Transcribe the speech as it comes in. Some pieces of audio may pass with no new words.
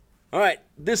All right,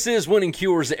 this is Winning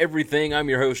Cures Everything. I'm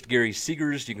your host, Gary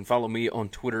Seegers. You can follow me on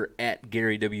Twitter at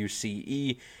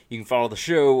GaryWCE. You can follow the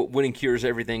show,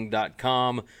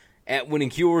 winningcureseverything.com, at Winning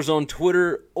Cures on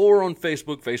Twitter, or on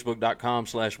Facebook,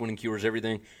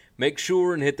 facebook.com/winningcureseverything. Make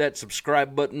sure and hit that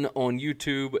subscribe button on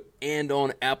YouTube and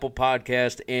on Apple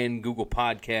Podcast and Google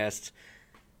Podcasts.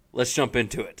 Let's jump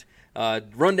into it.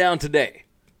 Rundown today.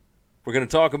 We're going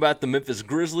to talk about the Memphis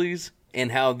Grizzlies and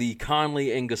how the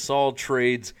Conley and Gasol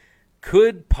trades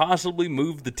could possibly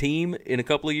move the team in a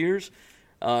couple of years.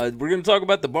 We're going to talk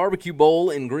about the BBQ Bowl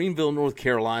in Greenville, North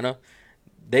Carolina.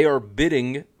 They are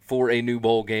bidding for a new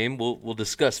bowl game. We'll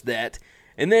discuss that.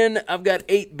 And then I've got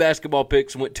 8 basketball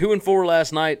picks. Went 2-4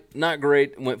 last night. Not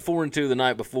great. Went 4-2 the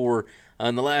night before.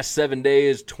 In the last 7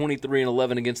 days,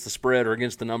 23-11 against the spread or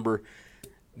against the number.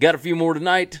 Got a few more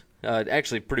tonight.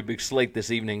 Actually, pretty big slate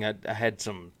this evening. I had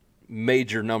some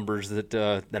major numbers that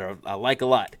I like a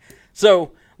lot.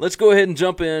 So let's go ahead and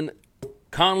jump in.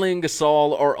 Conley and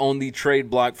Gasol are on the trade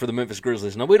block for the Memphis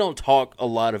Grizzlies. Now, we don't talk a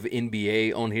lot of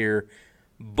NBA on here,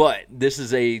 but this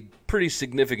is a pretty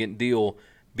significant deal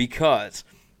because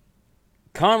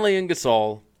Conley and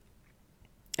Gasol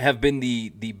have been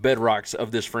the bedrocks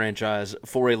of this franchise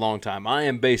for a long time. I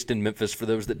am based in Memphis, for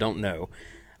those that don't know.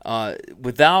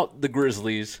 Without the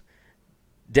Grizzlies,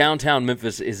 downtown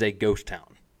Memphis is a ghost town.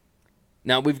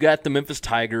 Now, we've got the Memphis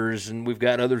Tigers, and we've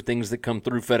got other things that come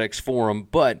through FedEx Forum,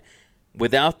 but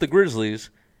without the Grizzlies,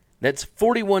 that's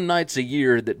 41 nights a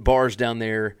year that bars down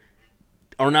there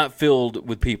are not filled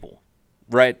with people,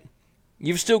 right?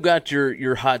 You've still got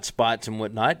your hot spots and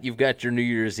whatnot. You've got your New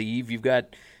Year's Eve. You've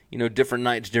got, different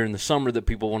nights during the summer that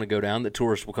people want to go down, that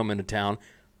tourists will come into town.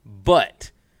 But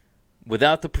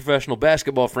without the professional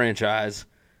basketball franchise,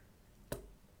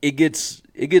 it gets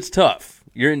tough.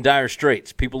 You're in dire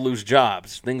straits. People lose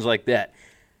jobs, things like that.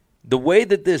 The way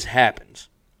that this happens,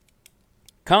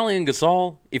 Conley and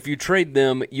Gasol, if you trade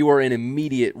them, you are in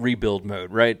immediate rebuild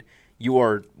mode, right? You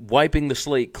are wiping the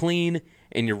slate clean,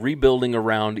 and you're rebuilding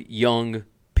around young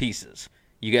pieces.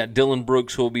 You got Dylan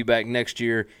Brooks, who will be back next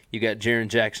year. You got Jaren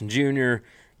Jackson Jr.,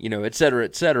 et cetera,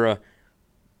 et cetera.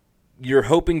 You're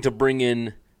hoping to bring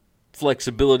in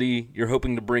flexibility. You're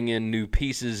hoping to bring in new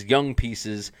pieces, young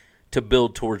pieces, to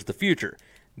build towards the future.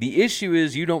 The issue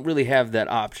is you don't really have that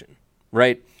option,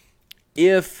 right?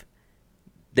 If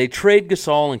they trade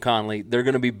Gasol and Conley, they're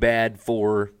going to be bad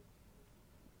for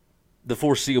the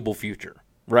foreseeable future,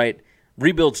 right?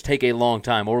 Rebuilds take a long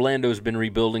time. Orlando's been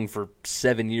rebuilding for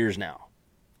 7 years now.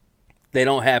 They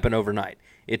don't happen overnight.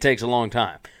 It takes a long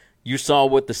time. You saw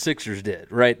what the Sixers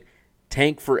did, right?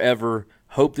 Tank forever,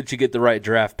 hope that you get the right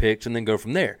draft picks, and then go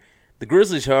from there. The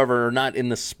Grizzlies, however, are not in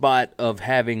the spot of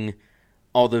having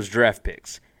all those draft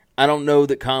picks. I don't know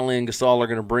that Conley and Gasol are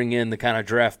going to bring in the kind of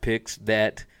draft picks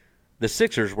that the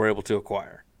Sixers were able to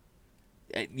acquire.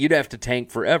 You'd have to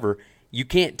tank forever. You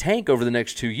can't tank over the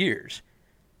next 2 years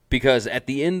because at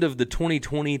the end of the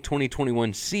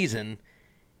 2020-2021 season,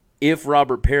 if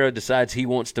Robert Pera decides he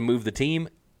wants to move the team,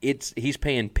 he's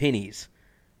paying pennies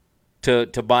to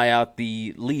buy out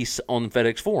the lease on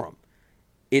FedEx Forum.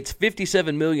 It's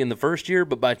 $57 million the first year,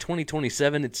 but by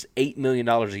 2027, it's $8 million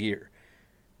a year.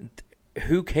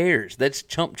 Who cares? That's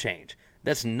chump change.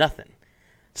 That's nothing.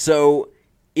 So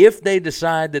if they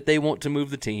decide that they want to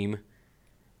move the team,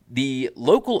 the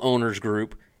local owners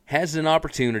group has an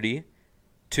opportunity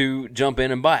to jump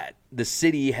in and buy it. The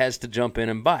city has to jump in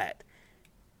and buy it.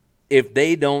 If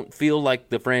they don't feel like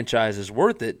the franchise is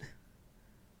worth it,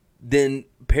 then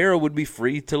Pera would be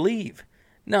free to leave.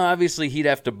 Now, obviously, he'd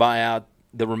have to buy out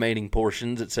the remaining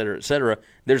portions, et cetera, et cetera.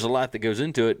 There's a lot that goes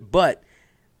into it, but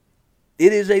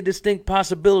it is a distinct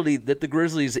possibility that the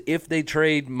Grizzlies, if they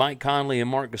trade Mike Conley and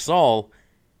Marc Gasol,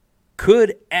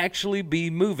 could actually be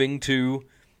moving to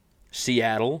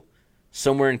Seattle,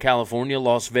 somewhere in California,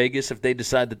 Las Vegas, if they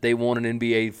decide that they want an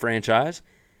NBA franchise.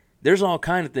 There's all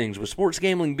kind of things. With sports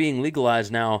gambling being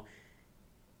legalized now,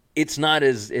 it's not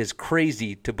as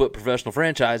crazy to put professional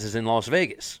franchises in Las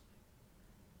Vegas.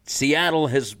 Seattle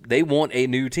they want a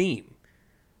new team.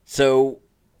 So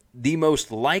the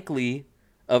most likely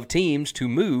of teams to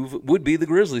move would be the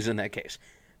Grizzlies in that case.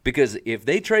 Because if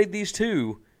they trade these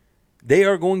two, they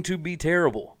are going to be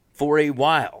terrible for a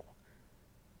while.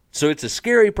 So it's a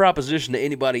scary proposition to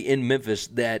anybody in Memphis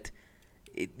that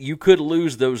you could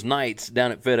lose those nights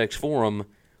down at FedEx Forum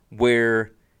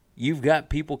where you've got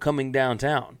people coming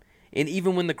downtown. And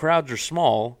even when the crowds are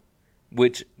small,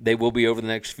 which they will be over the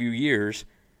next few years,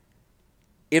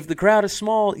 if the crowd is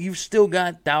small, you've still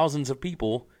got thousands of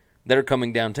people that are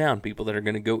coming downtown, people that are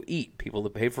going to go eat, people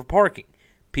that pay for parking,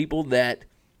 people that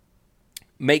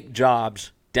make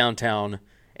jobs downtown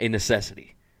a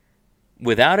necessity.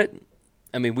 Without it,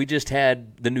 I mean, we just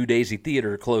had the New Daisy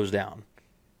Theater closed down,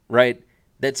 right?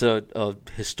 That's a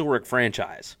historic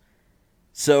franchise.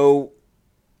 So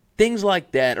things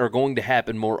like that are going to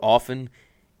happen more often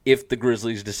if the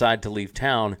Grizzlies decide to leave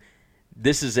town.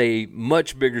 This is a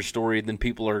much bigger story than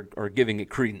people are giving it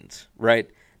credence, right?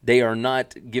 They are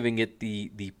not giving it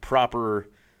the proper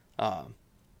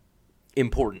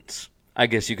importance, I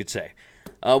guess you could say.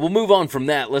 We'll move on from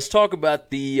that. Let's talk about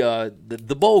the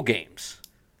bowl games.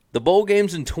 The bowl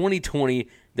games in 2020,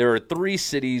 there are 3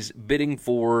 cities bidding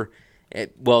for,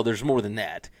 well, there's more than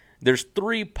that. There's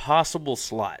 3 possible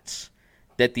slots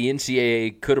that the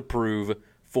NCAA could approve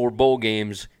for bowl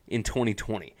games in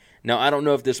 2020. Now, I don't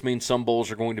know if this means some bowls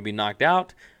are going to be knocked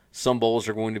out, some bowls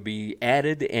are going to be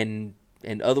added and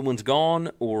other ones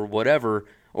gone, or whatever.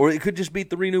 Or it could just be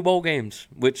 3 new bowl games,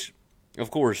 which,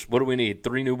 of course, what do we need?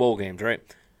 3 new bowl games, right?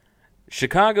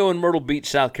 Chicago and Myrtle Beach,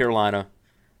 South Carolina,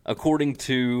 according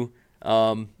to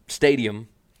Stadium,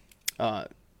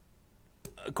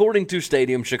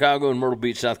 Chicago and Myrtle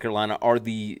Beach, South Carolina are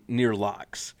the near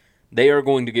locks. They are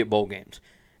going to get bowl games.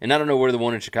 And I don't know where the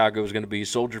one in Chicago is going to be,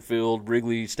 Soldier Field,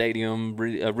 Wrigley Stadium,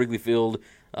 Wrigley Field,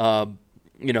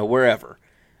 wherever.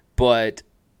 But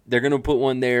they're going to put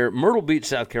one there. Myrtle Beach,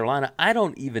 South Carolina, I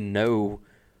don't even know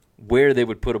where they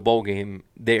would put a bowl game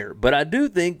there. But I do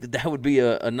think that would be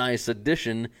a nice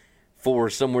addition for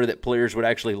somewhere that players would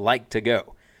actually like to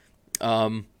go.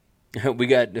 We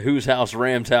got Whose House,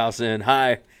 Ram's House in.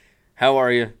 Hi, how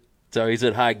are you? So he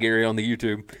said hi, Gary, on the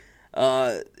YouTube.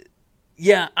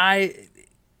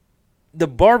 The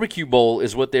BBQ Bowl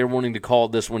is what they're wanting to call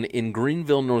this one in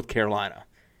Greenville, North Carolina.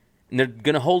 And they're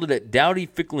going to hold it at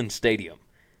Dowdy-Ficklin Stadium.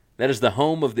 That is the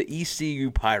home of the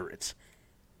ECU Pirates.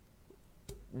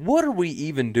 What are we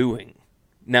even doing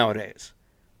nowadays?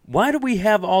 Why do we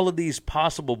have all of these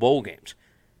possible bowl games?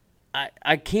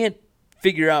 I can't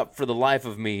figure out for the life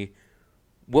of me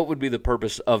what would be the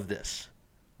purpose of this,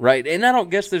 right? And I don't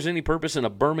guess there's any purpose in a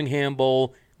Birmingham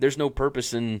Bowl. There's no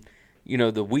purpose in,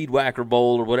 the Weed Whacker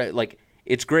Bowl or whatever. Like,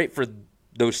 it's great for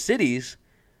those cities,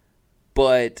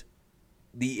 but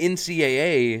the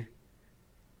NCAA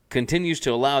continues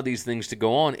to allow these things to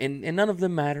go on, and none of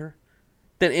them matter.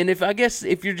 And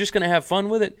if you're just going to have fun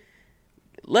with it,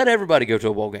 let everybody go to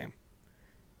a bowl game.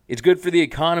 It's good for the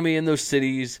economy in those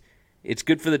cities. It's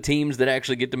good for the teams that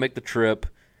actually get to make the trip,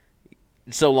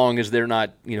 so long as they're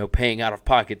not, paying out of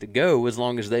pocket to go, as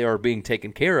long as they are being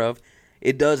taken care of.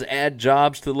 It does add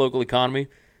jobs to the local economy.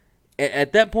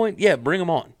 At that point, yeah, bring them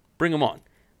on. Bring them on.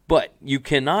 But you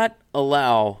cannot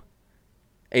allow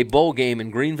a bowl game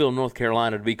in Greenville, North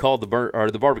Carolina to be called the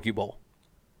BBQ Bowl.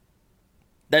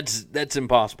 That's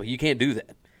impossible. You can't do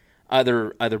that.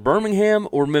 Either Birmingham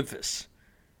or Memphis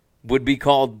would be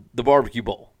called the BBQ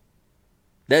Bowl.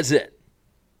 That's it.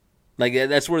 Like,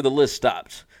 that's where the list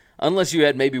stops. Unless you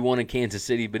had maybe one in Kansas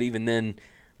City, but even then,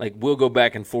 like, we'll go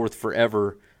back and forth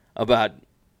forever about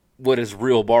what is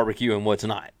real barbecue and what's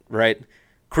not, right?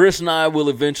 Chris and I will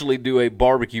eventually do a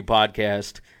barbecue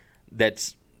podcast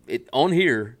that's on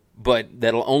here, but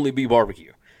that'll only be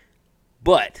barbecue.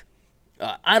 But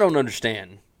I don't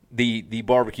understand the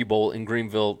BBQ Bowl in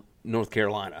Greenville, North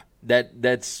Carolina.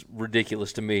 That's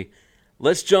ridiculous to me.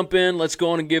 Let's jump in. Let's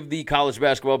go on and give the college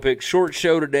basketball pick. Short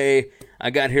show today. I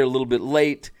got here a little bit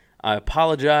late. I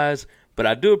apologize, but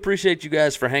I do appreciate you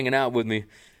guys for hanging out with me.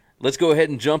 Let's go ahead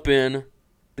and jump in.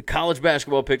 The college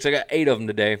basketball picks, I got 8 of them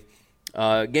today.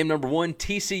 Game number 1,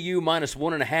 TCU minus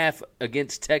 1.5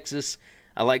 against Texas.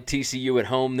 I like TCU at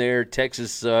home there.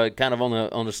 Texas kind of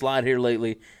on the slide here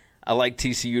lately. I like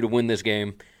TCU to win this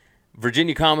game.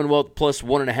 Virginia Commonwealth plus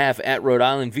 1.5 at Rhode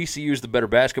Island. VCU is the better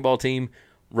basketball team.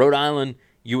 Rhode Island,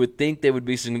 you would think they would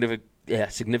be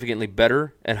significantly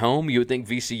better at home. You would think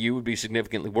VCU would be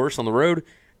significantly worse on the road.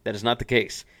 That is not the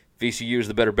case. VCU is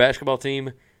the better basketball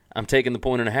team. I'm taking the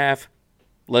 1.5.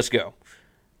 Let's go.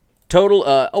 Total,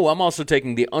 I'm also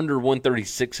taking the under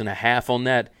 136.5 on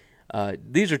that.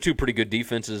 These are 2 pretty good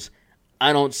defenses.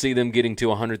 I don't see them getting to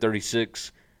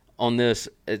 136 on this,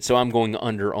 so I'm going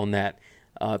under on that.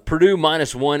 Purdue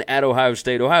minus 1 at Ohio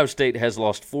State. Ohio State has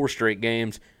lost 4 straight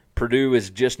games. Purdue is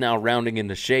just now rounding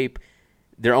into shape.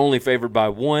 They're only favored by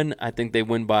 1. I think they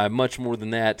win by much more than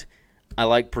that. I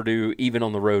like Purdue even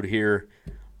on the road here.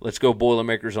 Let's go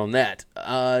Boilermakers on that.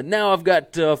 Now I've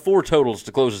got 4 totals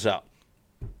to close us out.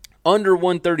 Under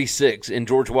 136 in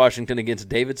George Washington against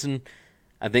Davidson.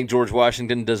 I think George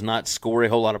Washington does not score a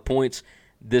whole lot of points.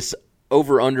 This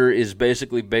over-under is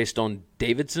basically based on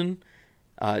Davidson.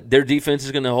 Their defense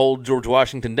is going to hold George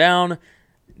Washington down.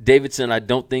 Davidson, I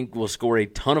don't think, will score a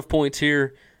ton of points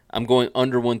here. I'm going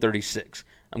under 136.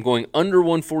 I'm going under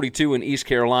 142 in East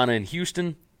Carolina and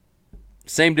Houston.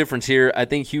 Same difference here. I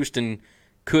think Houston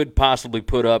could possibly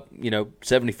put up,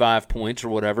 75 points or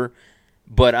whatever,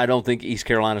 but I don't think East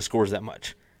Carolina scores that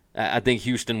much. I think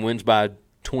Houston wins by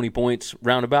 20 points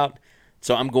roundabout,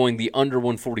 so I'm going the under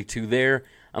 142 there.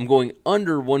 I'm going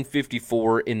under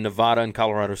 154 in Nevada and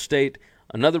Colorado State.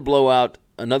 Another blowout,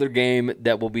 another game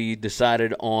that will be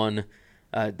decided on,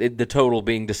 the total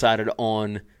being decided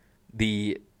on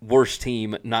the worst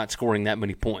team not scoring that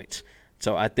many points.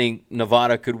 So I think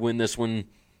Nevada could win this one,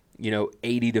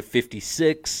 80 to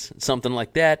 56, something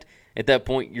like that. At that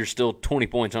point, you're still 20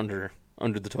 points under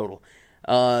the total.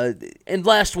 And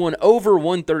last one, over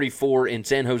 134 in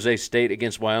San Jose State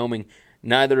against Wyoming.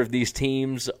 Neither of these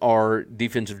teams are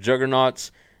defensive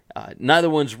juggernauts. Neither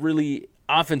one's really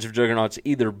offensive juggernauts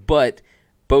either, but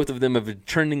both of them have been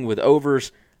trending with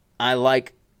overs. I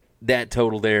like that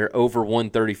total there, over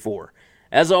 134.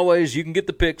 As always, you can get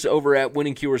the picks over at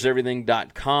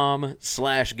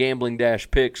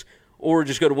winningcureseverything.com/gambling-picks, or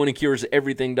just go to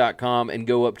winningcureseverything.com and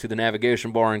go up to the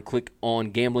navigation bar and click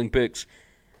on Gambling Picks.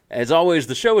 As always,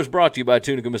 the show is brought to you by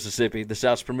Tunica, Mississippi, the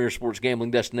South's premier sports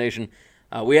gambling destination.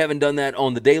 We haven't done that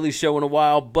on the Daily Show in a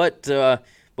while, but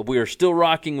we are still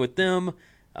rocking with them.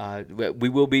 We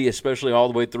will be, especially all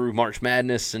the way through March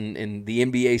Madness and the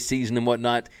NBA season and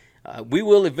whatnot. We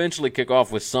will eventually kick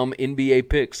off with some NBA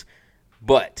picks,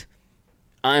 but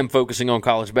I am focusing on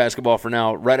college basketball for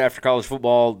now. Right after college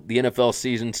football, the NFL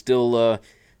season still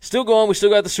going. We still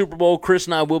got the Super Bowl. Chris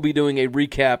and I will be doing a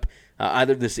recap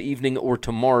either this evening or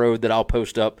tomorrow that I'll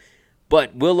post up.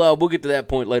 But we'll get to that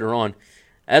point later on.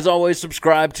 As always,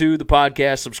 subscribe to the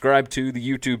podcast, subscribe to the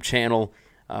YouTube channel.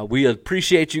 We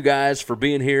appreciate you guys for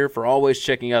being here, for always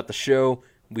checking out the show.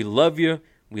 We love you.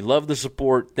 We love the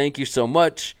support. Thank you so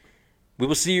much. We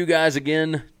will see you guys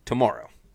again tomorrow.